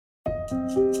Men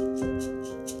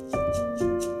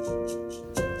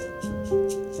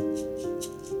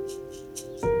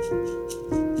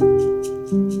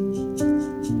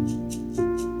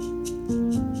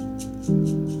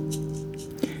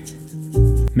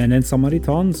en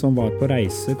samaritan som var på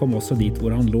reise kom også dit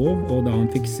hvor han lå, og da han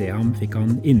fikk se ham, fikk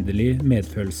han inderlig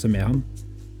medfølelse med ham.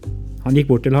 Han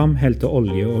gikk bort til ham, helte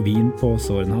olje og vin på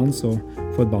sårene hans og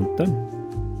forbandt dem.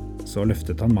 Så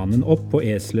løftet han mannen opp på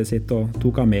eselet sitt og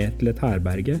tok ham med til et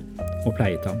herberge og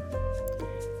pleiet ham.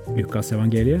 Lukas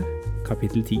evangeliet,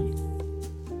 kapittel 10.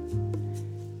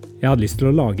 Jeg hadde lyst til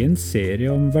å lage en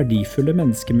serie om verdifulle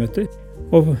menneskemøter,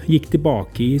 og gikk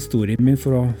tilbake i historien min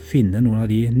for å finne noen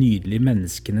av de nydelige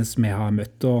menneskene som jeg har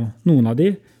møtt, og noen av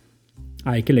de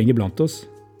er ikke lenger blant oss.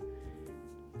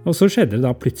 Og så skjedde det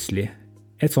da plutselig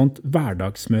et sånt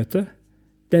hverdagsmøte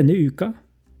denne uka,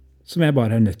 som jeg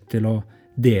bare er nødt til å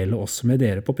dele også med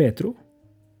dere på pTro.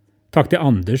 Takk til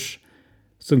Anders,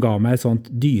 som ga meg et sånt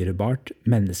dyrebart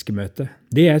menneskemøte.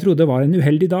 Det jeg trodde var en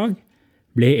uheldig dag,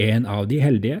 ble en av de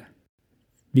heldige.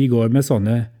 Vi går med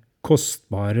sånne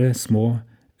kostbare små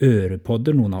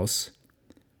ørepodder, noen av oss.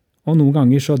 Og noen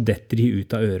ganger så detter de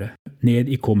ut av øret, ned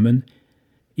i kummen,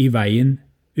 i veien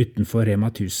utenfor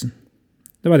Rema 1000.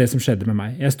 Det var det som skjedde med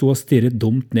meg. Jeg sto og stirret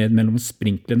dumt ned mellom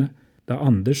sprinklene da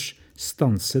Anders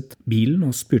stanset bilen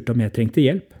og spurte om jeg trengte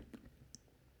hjelp.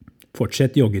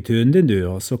 Fortsett joggeturen din du,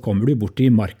 og så kommer du bort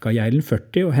til Markageilen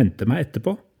 40 og henter meg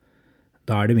etterpå.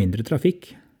 Da er det mindre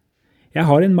trafikk. Jeg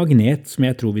har en magnet som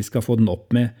jeg tror vi skal få den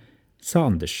opp med, sa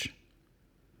Anders.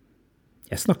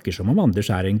 Jeg snakker som om Anders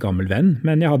er en gammel venn,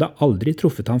 men jeg hadde aldri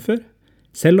truffet ham før,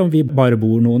 selv om vi bare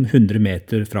bor noen 100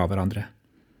 meter fra hverandre.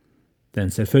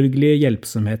 Den selvfølgelige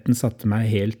hjelpsomheten satte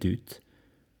meg helt ut.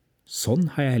 Sånn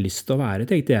har jeg lyst til å være,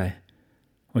 tenkte jeg,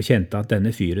 og kjente at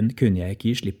denne fyren kunne jeg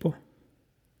ikke gi slipp på.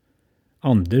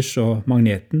 Anders og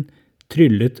magneten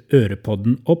tryllet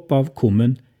ørepodden opp av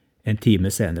kummen en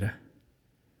time senere.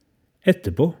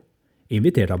 Etterpå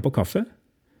inviterte han på kaffe,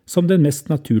 som den mest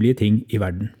naturlige ting i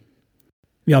verden.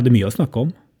 Vi hadde mye å snakke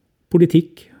om.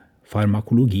 Politikk,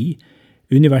 farmakologi,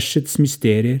 universets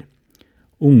mysterier,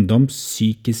 ungdoms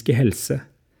psykiske helse,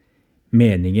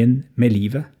 meningen med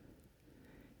livet.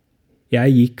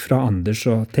 Jeg gikk fra Anders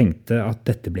og tenkte at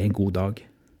dette ble en god dag,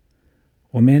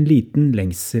 og med en liten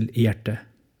lengsel i hjertet.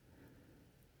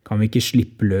 Kan vi ikke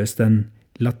slippe løs den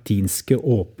latinske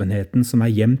åpenheten som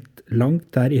er gjemt langt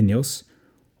der inni oss,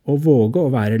 og våge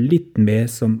å være litt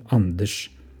mer som Anders?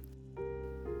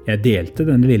 Jeg delte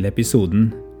denne lille episoden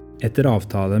etter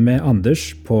avtale med Anders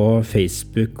på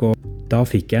Facebook, og da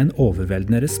fikk jeg en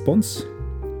overveldende respons.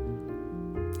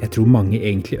 Jeg tror mange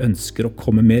egentlig ønsker å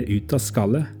komme mer ut av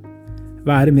skallet,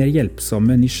 være mer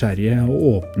hjelpsomme, nysgjerrige og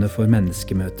åpne for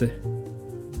menneskemøter.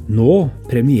 Nå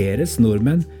premieres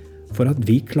nordmenn for at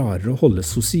vi klarer å holde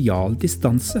sosial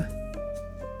distanse.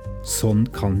 Sånn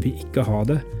kan vi ikke ha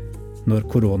det når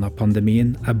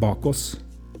koronapandemien er bak oss.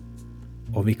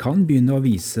 Og vi kan begynne å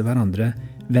vise hverandre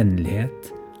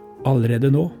vennlighet allerede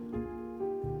nå.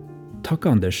 Takk,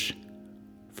 Anders,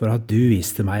 for at du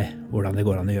viste meg hvordan det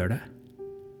går an å gjøre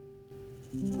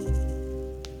det.